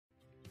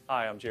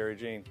Hi, I'm Jerry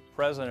Jean,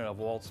 President of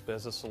Waltz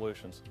Business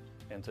Solutions,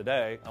 and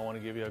today I want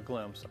to give you a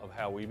glimpse of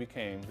how we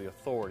became the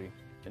authority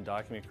in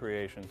document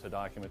creation to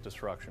document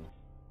destruction.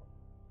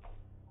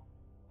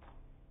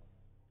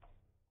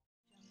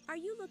 Are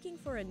you looking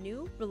for a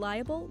new,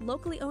 reliable,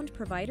 locally owned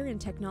provider in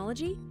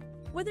technology?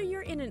 Whether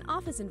you're in an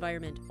office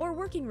environment or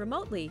working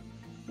remotely,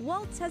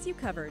 Waltz has you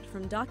covered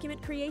from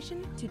document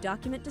creation to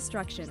document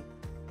destruction.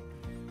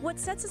 What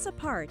sets us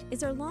apart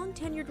is our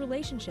long-tenured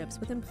relationships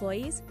with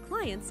employees,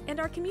 clients, and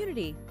our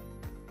community.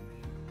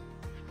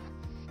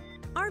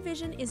 Our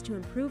vision is to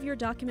improve your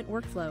document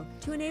workflow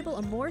to enable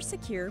a more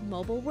secure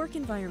mobile work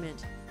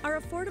environment. Our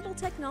affordable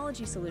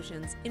technology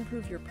solutions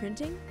improve your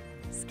printing,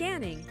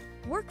 scanning,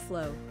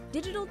 workflow,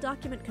 digital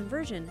document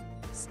conversion,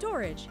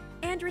 storage,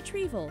 and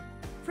retrieval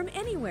from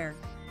anywhere,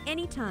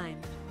 anytime.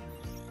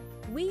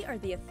 We are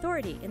the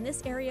authority in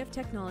this area of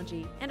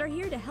technology and are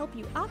here to help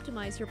you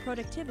optimize your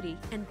productivity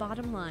and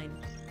bottom line.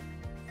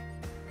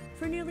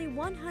 For nearly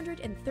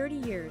 130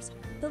 years,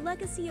 the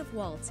legacy of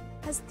Waltz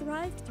has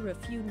thrived through a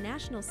few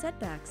national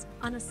setbacks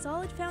on a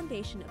solid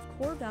foundation of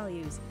core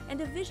values and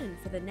a vision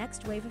for the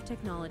next wave of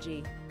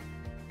technology.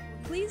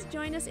 Please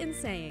join us in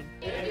saying,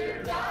 if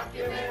your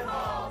document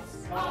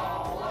halts,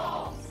 call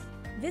Waltz.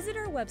 Visit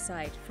our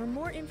website for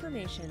more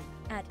information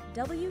at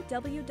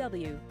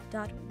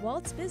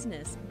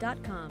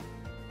www.waltzbusiness.com.